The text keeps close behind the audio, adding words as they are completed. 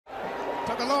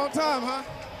Took a long time, huh?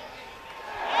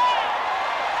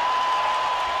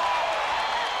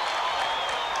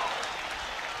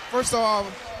 First of all,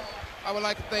 I would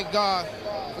like to thank God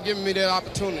for giving me that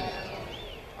opportunity.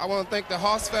 I want to thank the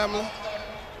Haas family,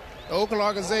 the Oakland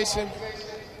organization,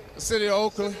 the city of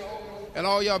Oakland, and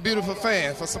all y'all beautiful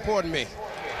fans for supporting me.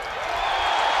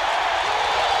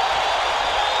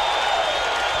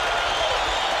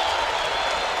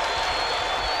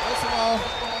 First of all,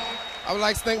 I would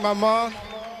like to thank my mom,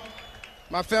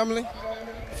 my family,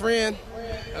 friend,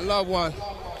 and loved one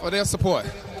for their support.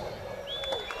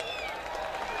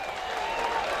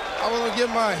 I want to give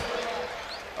my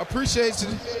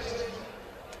appreciation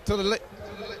to the late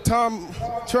Tom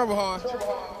Trevorhorn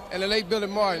and the late Billy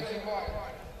Martin.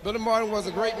 Billy Martin was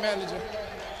a great manager.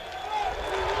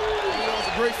 He was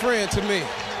a great friend to me.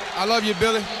 I love you,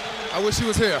 Billy. I wish he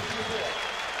was here.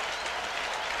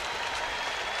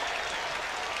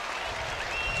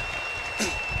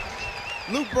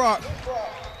 Luke Brock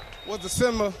was the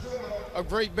symbol of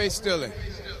great base stealing.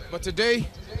 But today,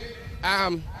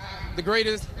 I'm the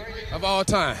greatest of all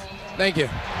time. Thank you.